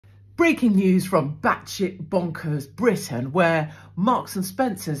Breaking news from Batshit Bonkers Britain, where Marks and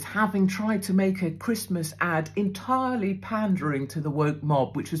Spencer's, having tried to make a Christmas ad entirely pandering to the woke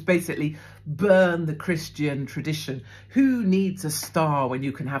mob, which was basically burn the Christian tradition. Who needs a star when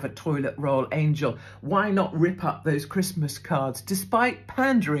you can have a toilet roll angel? Why not rip up those Christmas cards? Despite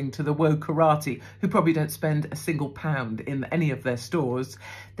pandering to the wokerati, who probably don't spend a single pound in any of their stores,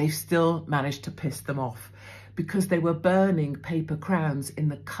 they've still managed to piss them off, because they were burning paper crowns in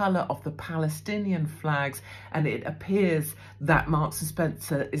the colour of the Palestinian flags, and it appears that Marks and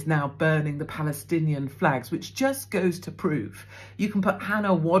Spencer is now burning the Palestinian flags, which just goes to prove you can put Hannah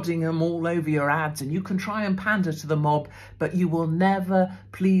Waddingham all over your ads and you can try and pander to the mob, but you will never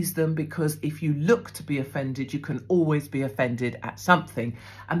please them, because if you look to be offended, you can always be offended at something.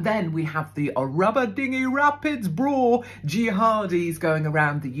 And then we have the Rubber Dinghy Rapids Brawl jihadis going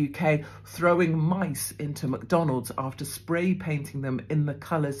around the UK throwing mice into McDonald's after spray painting them in the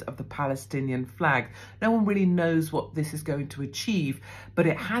colours of the Palestinian flag. No one really knows what this is going to achieve, but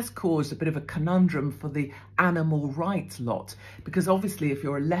it has caused a bit of a conundrum for the animal rights lot, because obviously if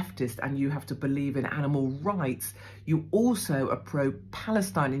you're a leftist and you have to believe in animal rights, you also are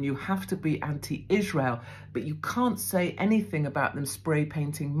pro-Palestine and you have to be anti-Israel, but you can't say anything about them spray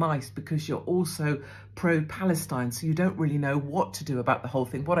painting mice because you're also pro-Palestine, so you don't really know what to do about the whole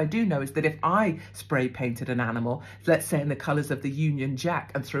thing. What I do know is that if I spray painted an animal, let's say in the colours of the Union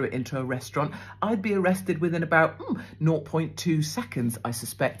Jack, and threw it into a restaurant, I'd be arrested within about 0.2 seconds, I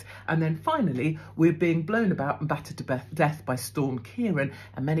suspect. And then finally, we're being blown about and battered to death by Storm Kieran,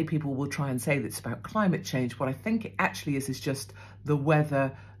 and many people will try and say that it's about climate change. What I think it actually is just the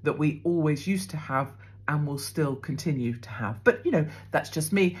weather that we always used to have and will still continue to have. But, you know, that's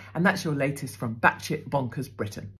just me, and that's your latest from Batshit Bonkers Britain.